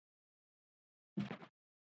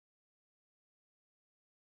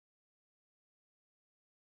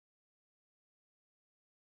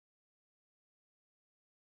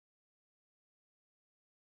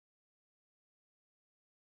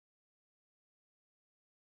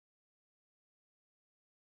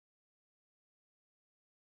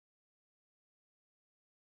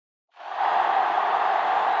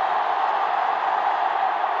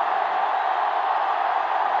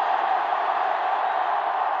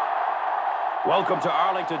Welcome to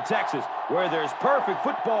Arlington, Texas, where there's perfect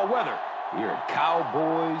football weather here at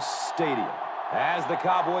Cowboys Stadium as the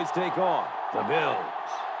Cowboys take on the Bills.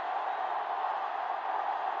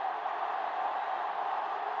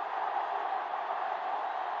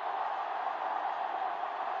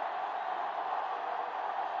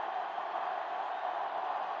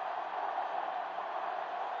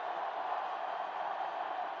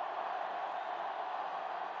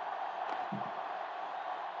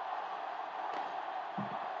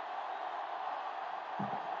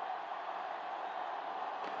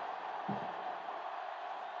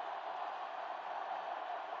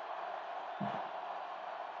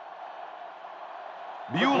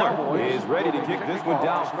 Bueller is ready to kick this one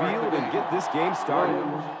downfield and get this game started.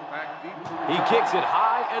 He kicks it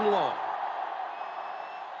high and long.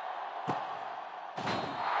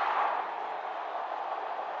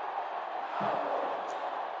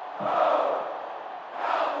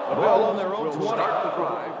 The ball on their own 20. Start the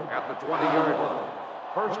drive at the 20-yard line.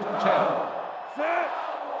 First and 10. Set.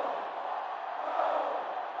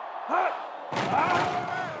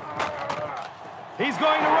 He's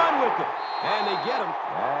going to run with it. And they get him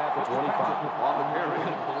at the 25. On the carry.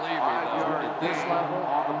 Believe me, though, at this level,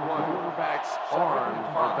 quarterbacks' arms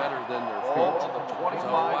are better than their feet. On the 25-yard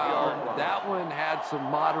So line. that one had some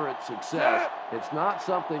moderate success. It's not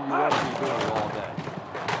something you want to be doing all day.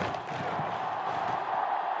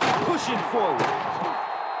 Pushing forward.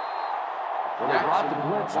 When they brought the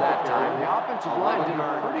blitz that time, the offensive line did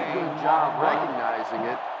a pretty good job recognizing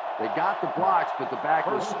it. They got the blocks, but the back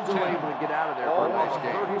was still able to get out of there for a nice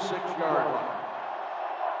game. 36-yard line.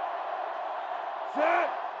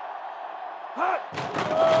 Set. Hut.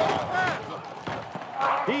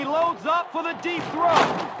 He loads up for the deep throw.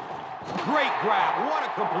 Great grab. What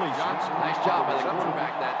a completion. Nice job by the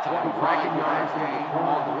quarterback that time, recognizing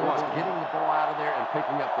the blitz, getting the ball out of there, and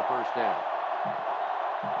picking up the first down.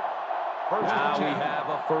 Now we have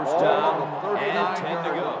a first down and 10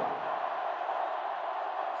 to go.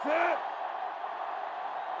 Set.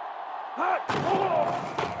 Hut.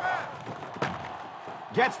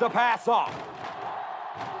 Gets the pass off.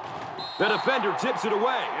 The defender tips it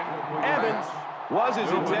away. Evans was his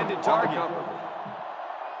intended target.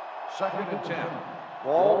 Second and 10.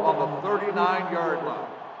 Ball on the 39-yard line.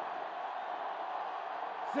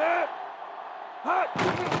 Set. Hut.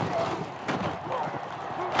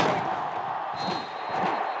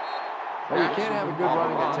 Well, you can't have a good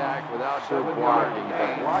running attack without good blocking.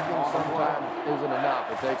 But blocking sometimes isn't enough.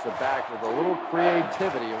 It takes a back with a little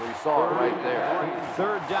creativity, and we saw it right there.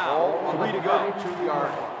 Third down, 3 to go.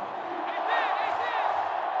 32-yard line.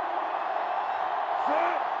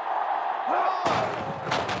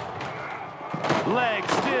 Leg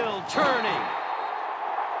still turning.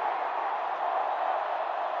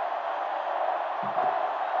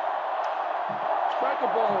 Spread the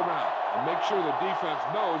ball around and make sure the defense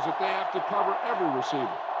knows that they have to cover every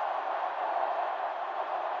receiver.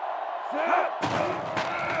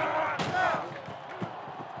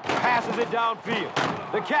 Passes it downfield.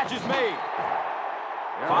 The catch is made.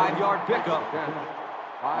 5-yard pickup.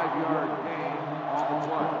 5-yard gain on the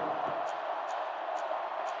play.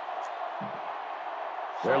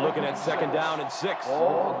 They're looking at second down and 6.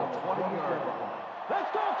 Ball on the 20-yard line.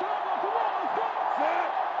 Let's go, Cowboys. Come on, let's go.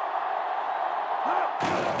 Set.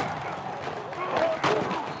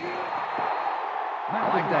 I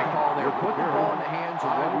like that call there. Put the ball in the hands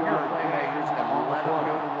of one of your playmakers and let them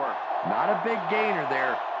go to work. Not a big gainer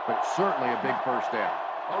there, but certainly a big first down.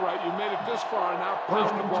 All right, you made it this far, now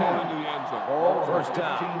pound the ball into the end zone. Ball First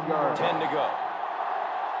down, 10 to go.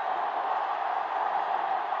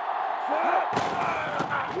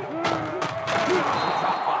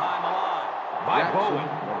 Dropped behind the line by Bowen.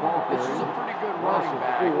 This is a pretty good running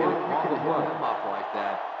back, and if you can hit him up like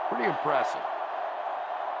that, pretty impressive.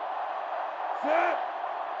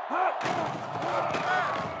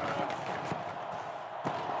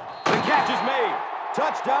 The catch is made.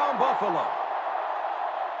 Touchdown, Buffalo.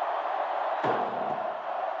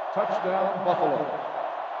 Touchdown, Buffalo.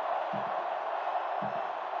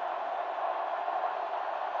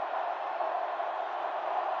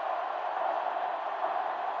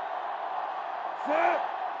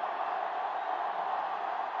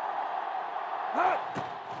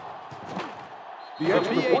 The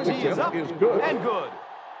extra point PAT is up attempt is good. and good.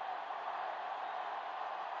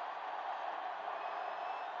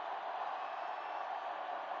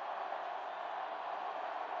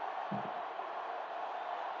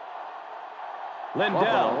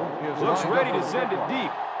 Lindell looks ready to send it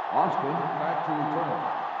deep. Austin back to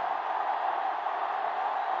return.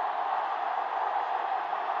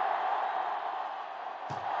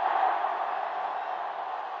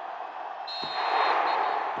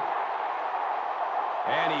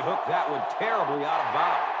 And he hooked that one terribly out of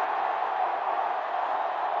bounds.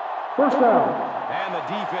 First down. And the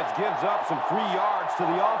defense gives up some free yards to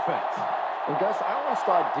the offense. And Gus, I always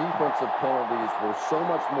thought defensive penalties were so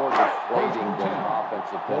much more deflating than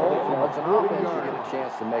offensive penalties. You know, it's an offense, you get a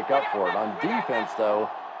chance to make up for it. On defense, though,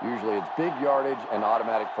 usually it's big yardage and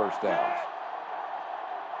automatic first downs.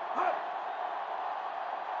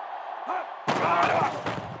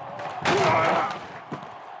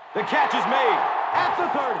 The catch is made at the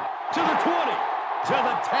 30, to the 20, to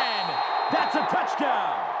the 10. That's a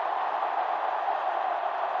touchdown.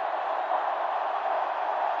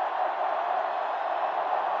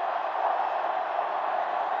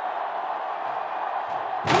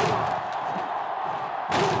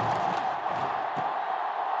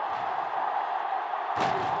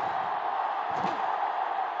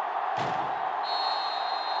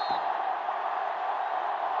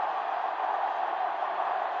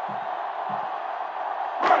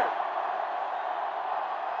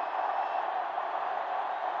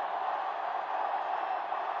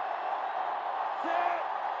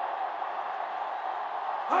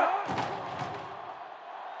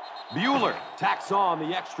 Bueller tacks on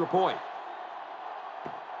the extra point.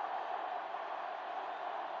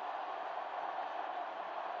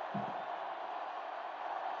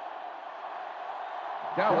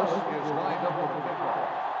 Dallas is lined up for the kickoff.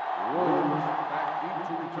 Williams back deep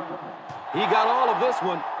to return. He got all of this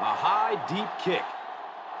one, a high, deep kick.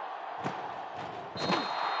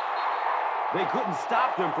 They couldn't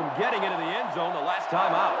stop them from getting into the end zone the last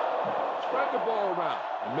time out. Spread the ball around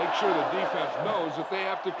and make sure the defense knows that they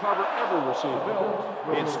have to cover every receiver.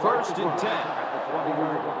 It's 1st and 10. At the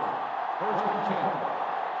 20-yard line. 1st and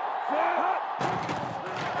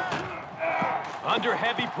 10. Under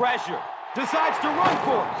heavy pressure. Decides to run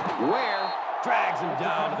for it. Where? Drags him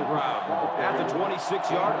down to the ground at the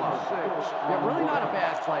 26-yard line. Yeah, really not a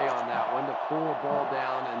bad play on that one to pull a ball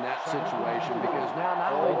down in that situation, because now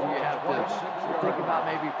not only do you have to think about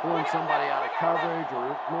maybe pulling somebody out of coverage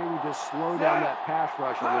or maybe just slow down that pass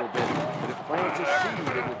rush a little bit, but it plants a seed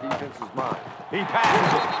in the defense's mind. He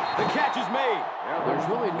passes it. The catch is made. There's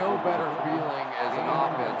really no better feeling as an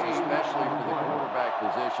offense, especially for the quarterback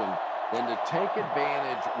position, than to take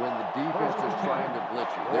advantage when the defense is trying to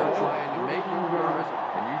blitz you. They're trying to make you nervous,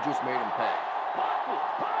 and you just made them pay.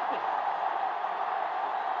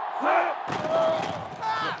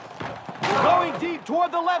 Going deep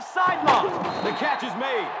toward the left sideline. The catch is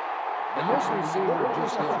made. And this receiver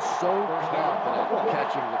just looks so confident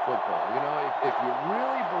catching the football. You know, if you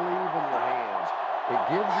really believe in your hands, it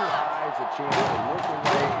gives your eyes a chance to look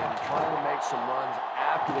away and try to make some runs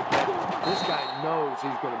after the catch. This guy knows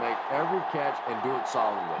he's going to make every catch and do it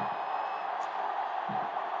solidly.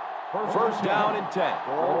 1st down and 10.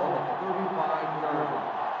 Ball on the 35-yard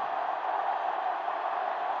line.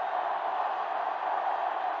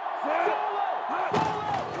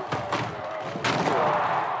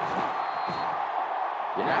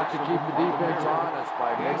 You have to keep the defense honest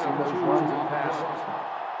by making those runs and passes.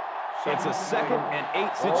 It's a 2nd and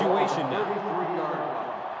 8 situation now. 33-yard line.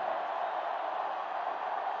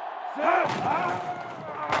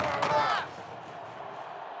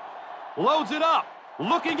 Loads it up.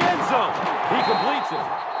 Looking end zone. He completes it.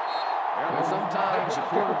 And sometimes the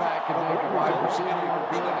quarterback can make a wide receiver look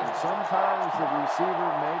good, and sometimes the receiver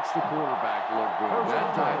makes the quarterback look good.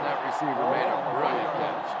 That time, that receiver made a brilliant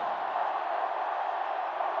catch.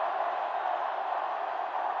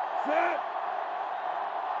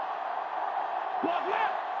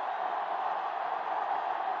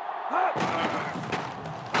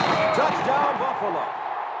 Touchdown, Buffalo.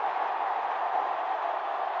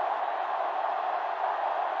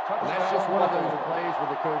 And that's just one of those plays where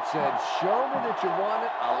the coach said, show me that you want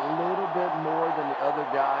it a little bit more than the other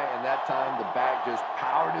guy, and that time the back just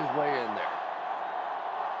powered his way in there.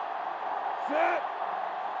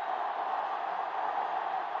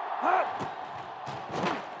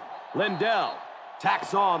 Lindell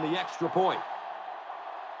tacks on the extra point.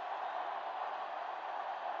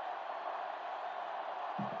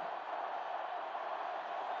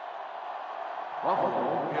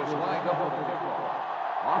 Buffalo is lined up for the kickoff.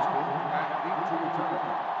 Austin back deep to return.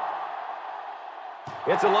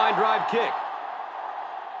 It's a line drive kick.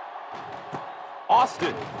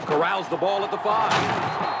 Austin corrals the ball at the 5.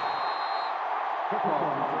 Kickoff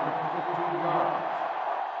return 15 yards.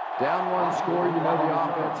 Down one score, you know the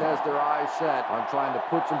offense has their eyes set on trying to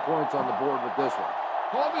put some points on the board with this one.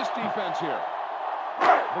 Call this defense here.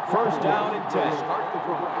 1st down and 10. Start the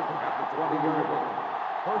drive at the 20-yard line.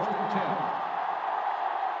 1st and 10.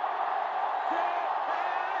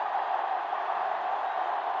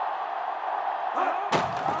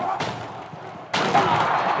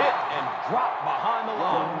 Hit and drop behind the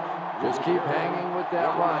line. Just keep hanging with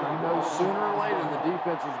that run. You know sooner or later the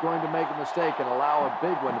defense is going to make a mistake and allow a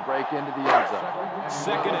big one to break into the end zone.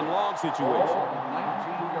 Second and long situation.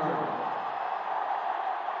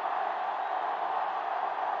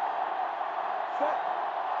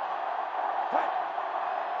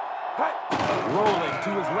 Rolling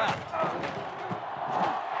to his left.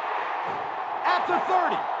 At the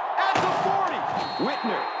 30. At the 40.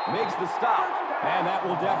 Whitner makes the stop. And that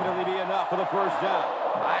will definitely be enough for the first down.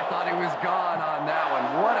 I thought he was gone on that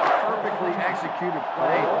one. What a perfectly executed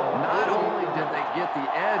play. Not only did they get the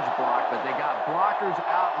edge blocked, but they got blockers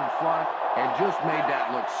out in front and just made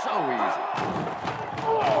that look so easy.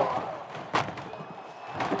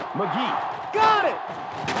 McGee got it.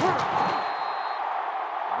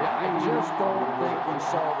 Yeah, I just don't think he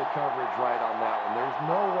saw the coverage right on that one. There's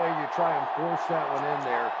no way you try and force that one in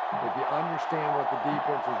there if you understand what the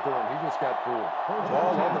defense is doing. He just got fooled.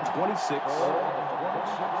 Ball on the 26.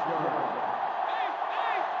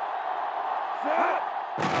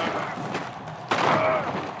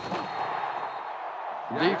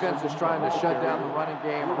 The defense is trying to shut down the running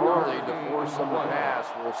game early to force them to pass.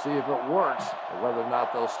 We'll see if it works, or whether or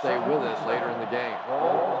not they'll stay with it later in the game.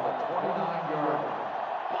 Ball on the 29-yard line.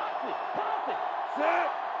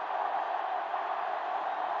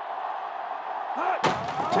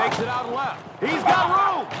 Takes it out left. He's got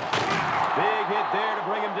room. Big hit there to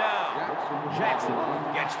bring him down. Jackson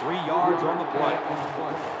gets 3 yards on the play.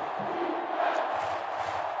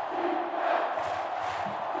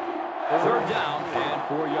 Third down and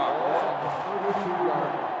 4 yards.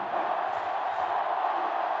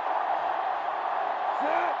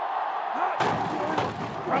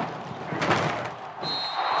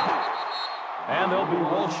 And they'll be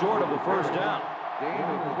well short of the first down. Gain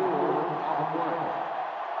of 4 on the play.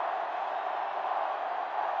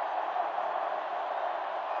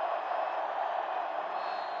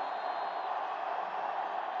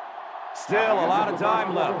 Still a lot of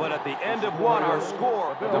time left, but at the end of one, our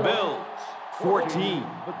score, the Bills 14,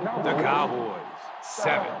 the Cowboys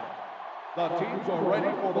 7. The teams are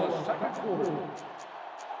ready for the second quarter.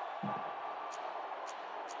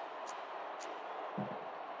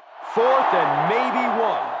 Fourth and maybe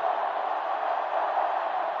 1.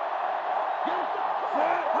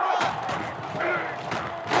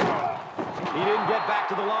 He didn't get back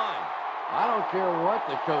to the line. I don't care what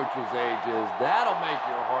the coach's age is. That'll make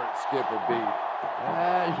your heart skip a beat.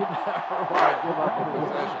 You never want to give up a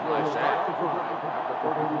possession like that.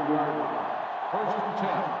 First and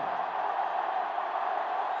 10.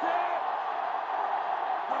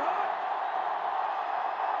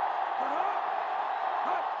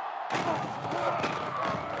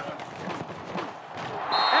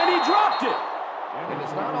 And he dropped it. And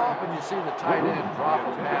it's not often you see the tight end drop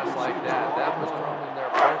a pass like that. That was thrown in there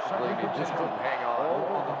perfectly, and he just couldn't hang on.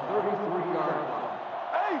 Ball on the 33-yard line.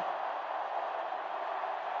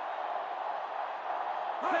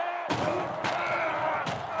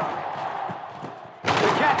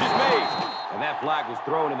 The catch is made. And that flag was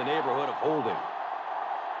thrown in the neighborhood of holding.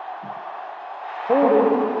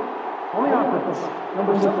 On the offense,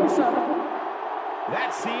 number 77.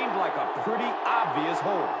 That seemed like a pretty obvious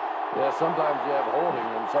hold. Yeah, sometimes you have holding,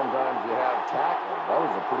 and sometimes you have tackling. That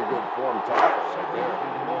was a pretty good form tackle right there.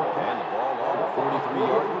 And the ball on the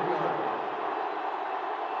 43-yard line.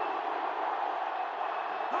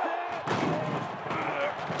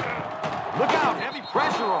 Look out, heavy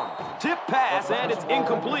pressure on him. Tip pass, and it's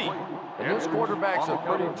incomplete. And this quarterback's a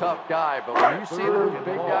pretty tough guy, but when you see those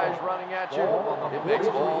big guys running at you, it makes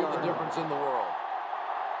all the difference in the world.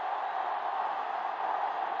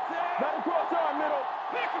 Back across our middle.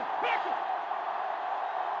 Pick him.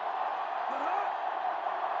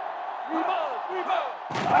 Rebuzz.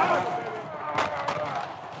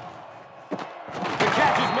 The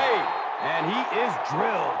catch is made, and he is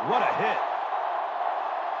drilled. What a hit.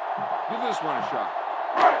 Give this one a shot.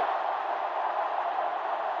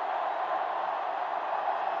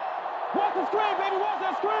 Watch the screen, baby. Watch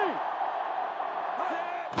that screen.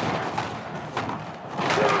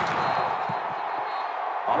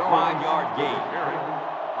 A 5-yard gain.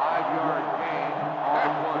 5-yard gain on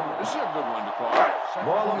 1. This is a good one to call.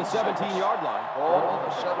 Ball on the 17-yard line. Ball on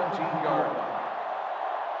the 17-yard line.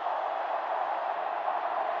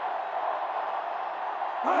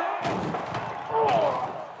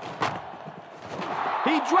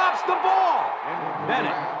 He drops the ball.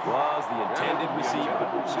 Bennett was the intended receiver.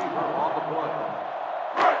 Receiver on the play.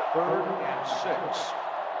 3rd and 6.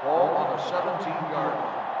 Ball on the 17-yard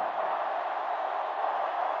line.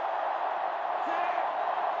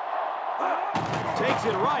 Takes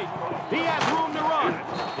it right. He has room to run.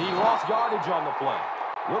 He lost yardage on the play.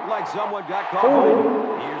 Looked like someone got caught.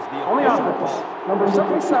 Here's the official call. Number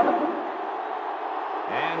 77.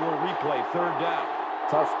 And we'll replay third down.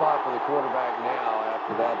 Tough spot for the quarterback now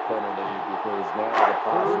after that penalty because now the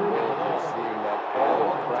possibility of seeing that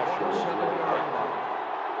added pressure is really hard.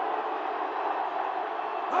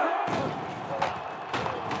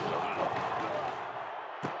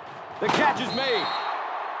 The catch is made.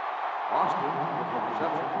 Austin with the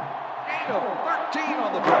reception. Gain of 13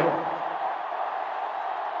 on the play.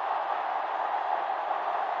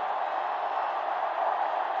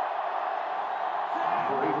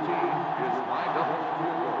 Number 18 is lined up for the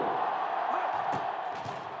field goal.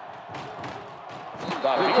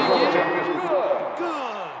 The kick is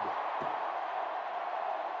good.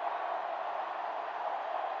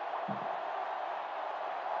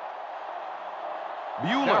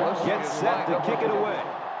 Bueller gets set to kick it away.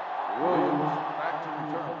 Williams back to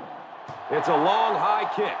return. It's a long, high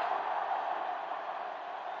kick.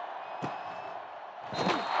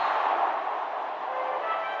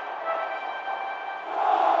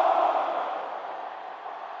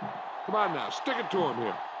 Come on now, stick it to him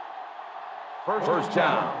here. First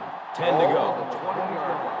down. 10 to On go. the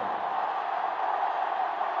 20-yard line.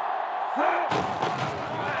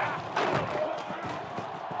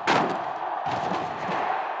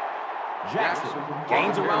 Jackson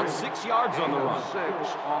gains around 6 yards on the run. 6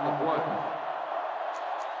 on the play.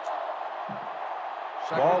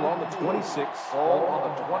 Ball on the 26. Ball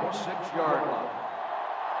on the 26-yard line.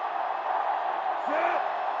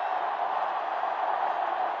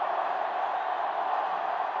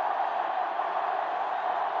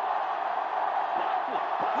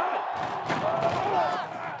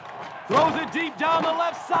 Throws it deep down the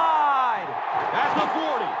left side. At the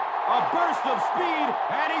 40. A burst of speed,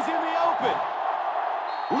 and he's in the open.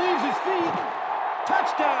 Leaves his feet.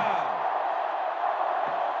 Touchdown.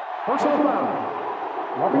 Personal foul.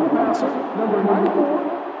 Roughing the passer, number 94.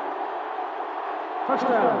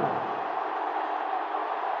 Touchdown.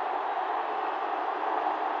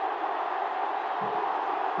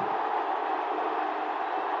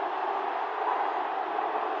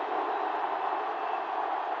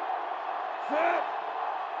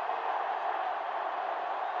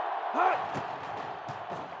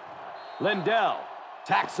 Lindell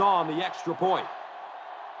tacks on the extra point.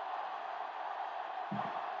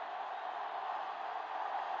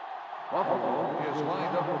 Buffalo is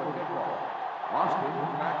lined up for the kickoff. Austin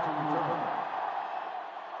back to return.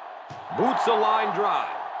 Boots a line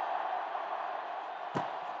drive.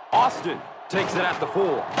 Austin takes it at the 4.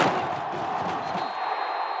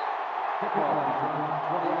 Kickoff return,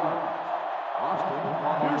 20 yards. Austin on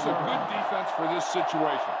the Here's a return. good defense for this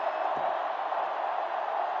situation.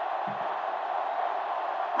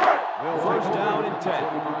 First down and 10.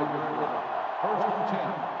 25-yard line. First and 10.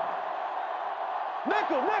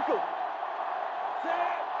 Nickel, nickel.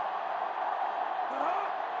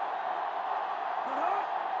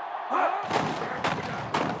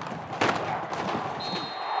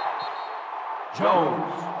 Jones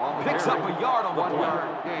On the picks carry. up a yard on the 1 play.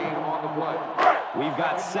 yard gain on the play. We've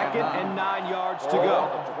got second and 9 yards to Ball go.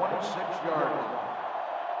 on the 26-yard line.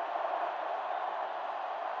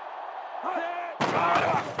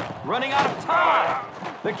 Running out of time.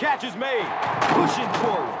 The catch is made. Pushing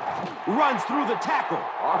forward. Runs through the tackle.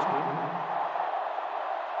 Austin.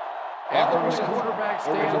 And from the quarterback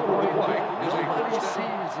standpoint, Play is a nobody first down.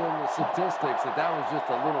 sees in the statistics that that was just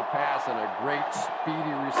a little pass and a great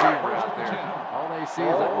speedy receiver out there. All they see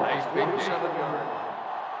is a nice big game. 47-yard.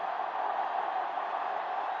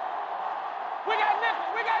 We got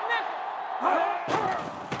nickel, we got nickel.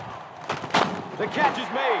 The catch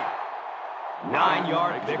is made.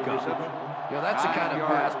 9-yard pickup. You know, that's the kind of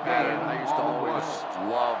pass pattern I used to always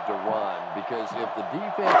love to run because if the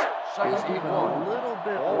defense is even a little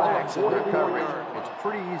bit lax in their coverage, it's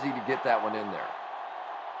pretty easy to get that one in there.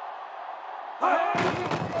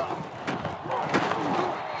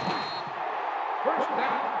 First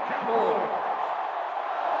down, Cowboys.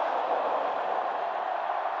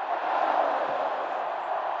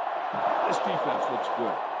 This defense looks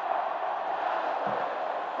good.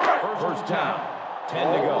 First down. 10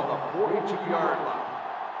 to Ball go. on the 42-yard line.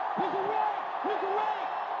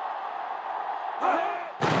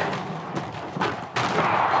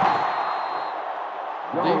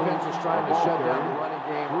 Defense is trying to shut down the running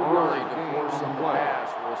game early to force them to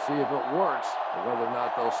pass. We'll see if it works or whether or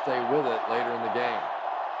not they'll stay with it later in the game.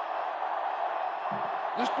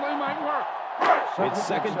 This play might work. It's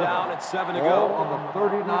second down at 7 to Ball go. on the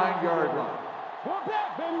 39-yard line. One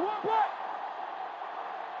back, baby, one back.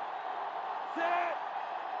 Set.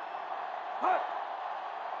 Hut.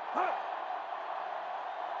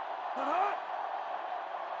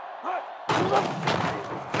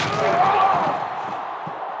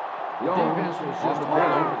 The defense was just all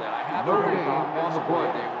over that. I have to think offensively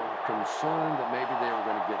they were concerned that maybe they were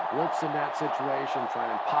going to get blitz in that situation, trying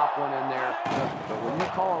to pop one in there. But when you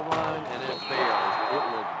call a run and it fails, it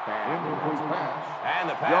was bad. And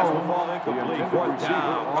the pass will fall incomplete. Fourth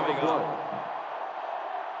down coming up.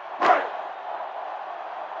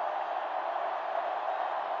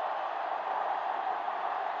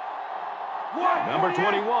 Number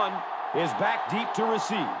 21 is back deep to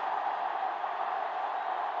receive.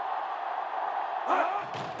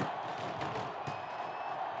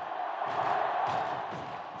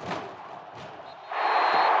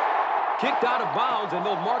 Kicked out of bounds, and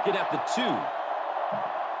they'll mark it at the 2.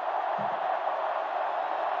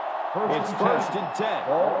 It's first and 10.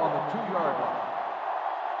 Ball on the 2-yard line.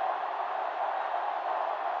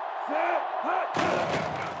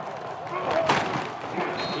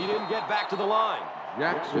 He didn't get back to the line.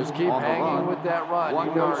 Just keep hanging with that run.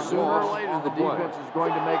 You know, sooner or later, the defense is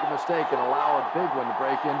going to make a mistake and allow a big one to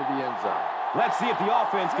break into the end zone. Let's see if the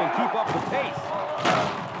offense can keep up the pace.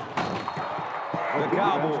 The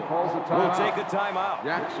Cowboys will take a timeout.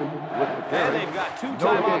 Jackson with the carry. And they've got 2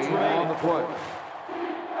 timeouts remaining. On the play.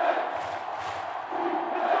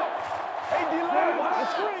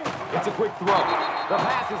 It's a quick throw. The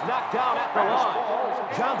pass is knocked down at the line.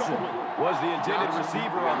 Johnson was the intended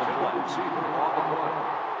receiver on the play.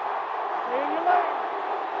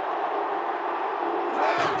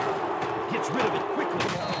 Gets rid of it quickly.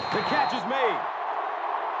 The catch is made.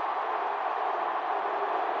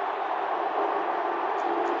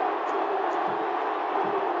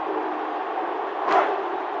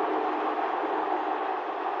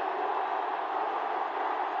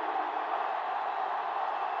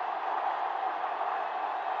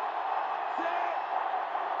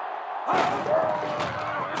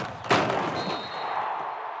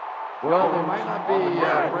 Well, they might not be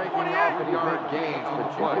breaking off any big gains, but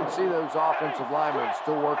you can see those offensive linemen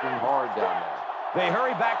still working hard down there. They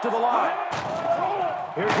hurry back to the line.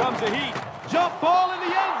 Here comes the heat. Jump ball in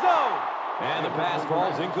the end zone. And the pass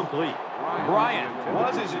falls incomplete. Bryant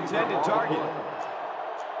was his intended target.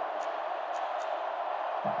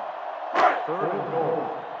 Third and goal.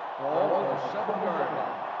 Ball on the 7-yard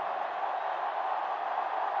line.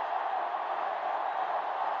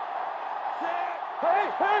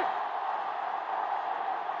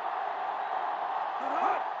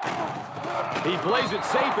 He plays it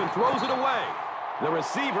safe and throws it away. The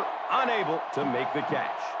receiver unable to make the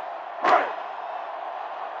catch.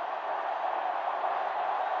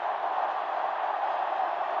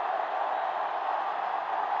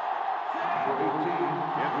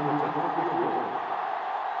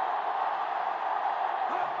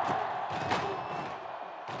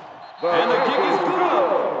 And the kick is good.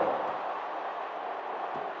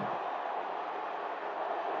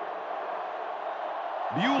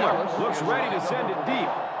 Bueller looks ready to send it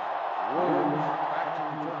deep.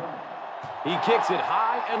 He kicks it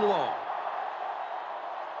high and long.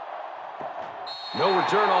 No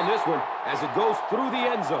return on this one as it goes through the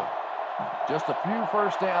end zone. Just a few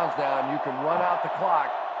first downs down, you can run out the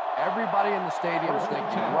clock. Everybody in the stadium is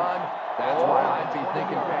thinking run. That's why I'd be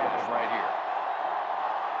thinking pass right here.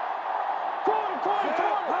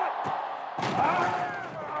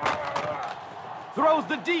 Throws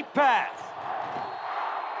the deep pass.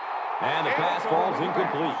 And the pass falls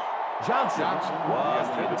incomplete. Johnson was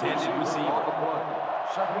the intended receiver.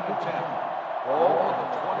 Second and 10. Ball on the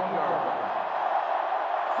 20-yard line.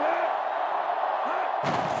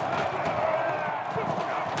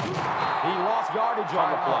 He lost yardage on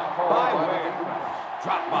the play. By Ware.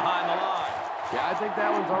 Dropped behind the line. Yeah, I think that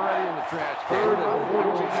one's already in the trash. Third and 14.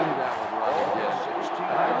 We'll see that one run again.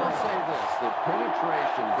 And I will say this, the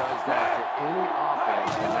penetration does that to any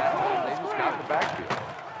offense, and that one, they just got the backfield.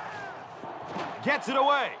 Gets it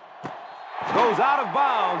away. Goes out of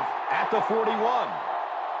bounds at the 41.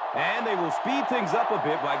 And they will speed things up a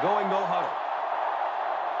bit by going no huddle.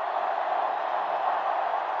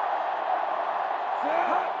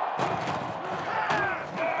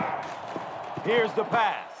 Here's the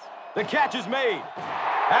pass. The catch is made.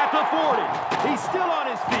 At the 40. He's still on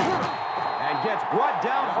his feet. And gets brought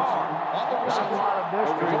down hard. Not a lot of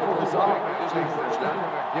mystery for this offense. They're going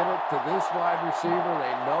to get it to this wide receiver.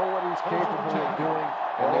 They know what he's capable of doing.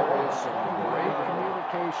 And there is some great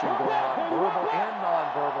communication going on, verbal and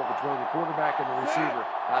nonverbal, between the quarterback and the receiver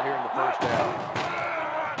out here in the first down.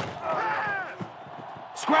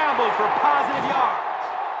 Scrambles for positive yards.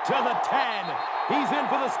 To the 10. He's in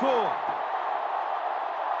for the score.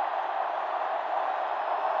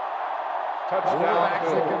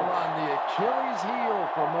 Quarterbacks that can run, the Achilles heel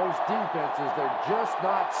for most defenses. They're just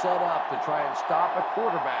not set up to try and stop a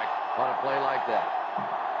quarterback on a play like that.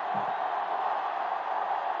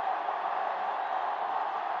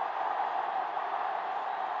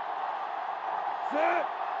 Set.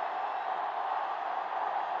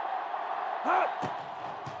 Hut.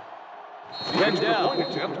 Get down. point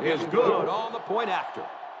attempt Is good on the point after.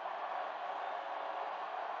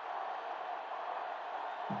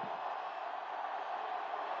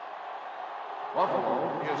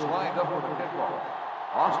 Buffalo is lined up for the kickoff.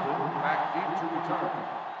 Austin back deep to return.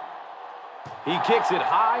 He kicks it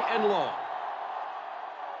high and long.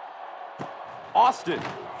 Austin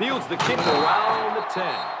fields the kick around the 10.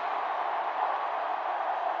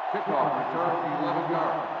 Kickoff return 11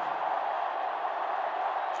 yards.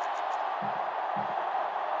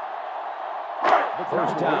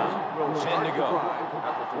 First down, Will 10 start to the go. drive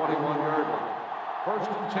at the 21-yard line. First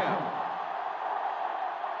and 10.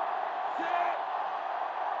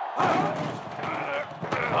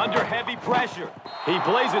 Under heavy pressure. He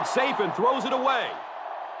plays it safe and throws it away.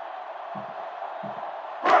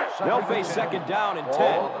 They'll face second down and 10.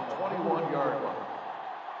 Ball on the 21-yard line.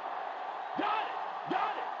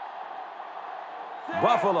 Got it.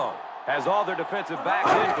 Buffalo has all their defensive backs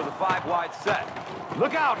in for the 5-wide set.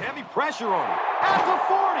 Look out, heavy pressure on him. At the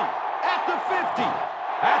 40, at the 50,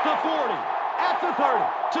 at the 40, at the 30,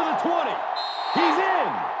 to the 20. He's in.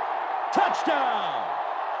 Touchdown.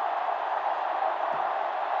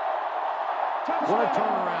 What a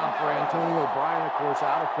turnaround for Antonio Bryant, of course,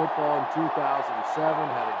 out of football in 2007,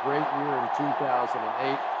 had a great year in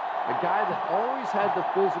 2008. A guy that always had the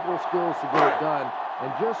physical skills to get it done and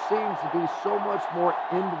just seems to be so much more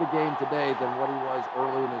into the game today than what he was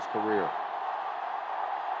early in his career.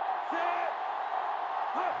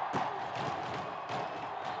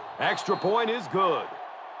 Extra point is good.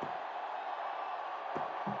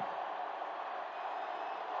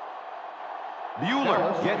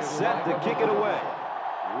 Bueller gets set to kick it away.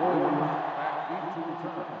 Back deep to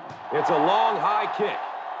return. It's a long, high kick.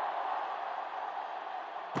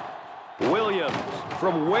 Williams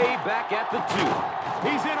from way back at the 2.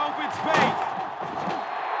 He's in open space.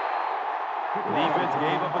 Defense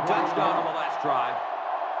gave up a touchdown on the last drive.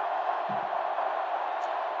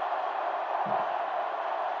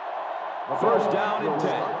 First down and 10.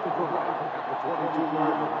 Start the drive at the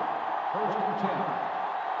 22-yard line. First and 10.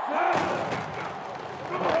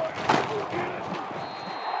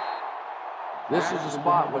 This is a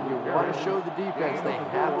spot when you want to show the defense they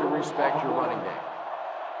have to respect your running game.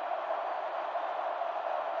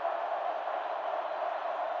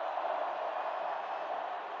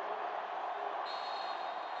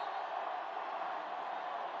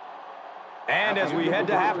 And as we head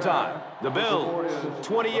to halftime, the Bills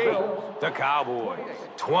 28, the Cowboys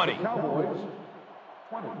 20. Cowboys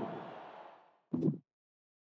 20.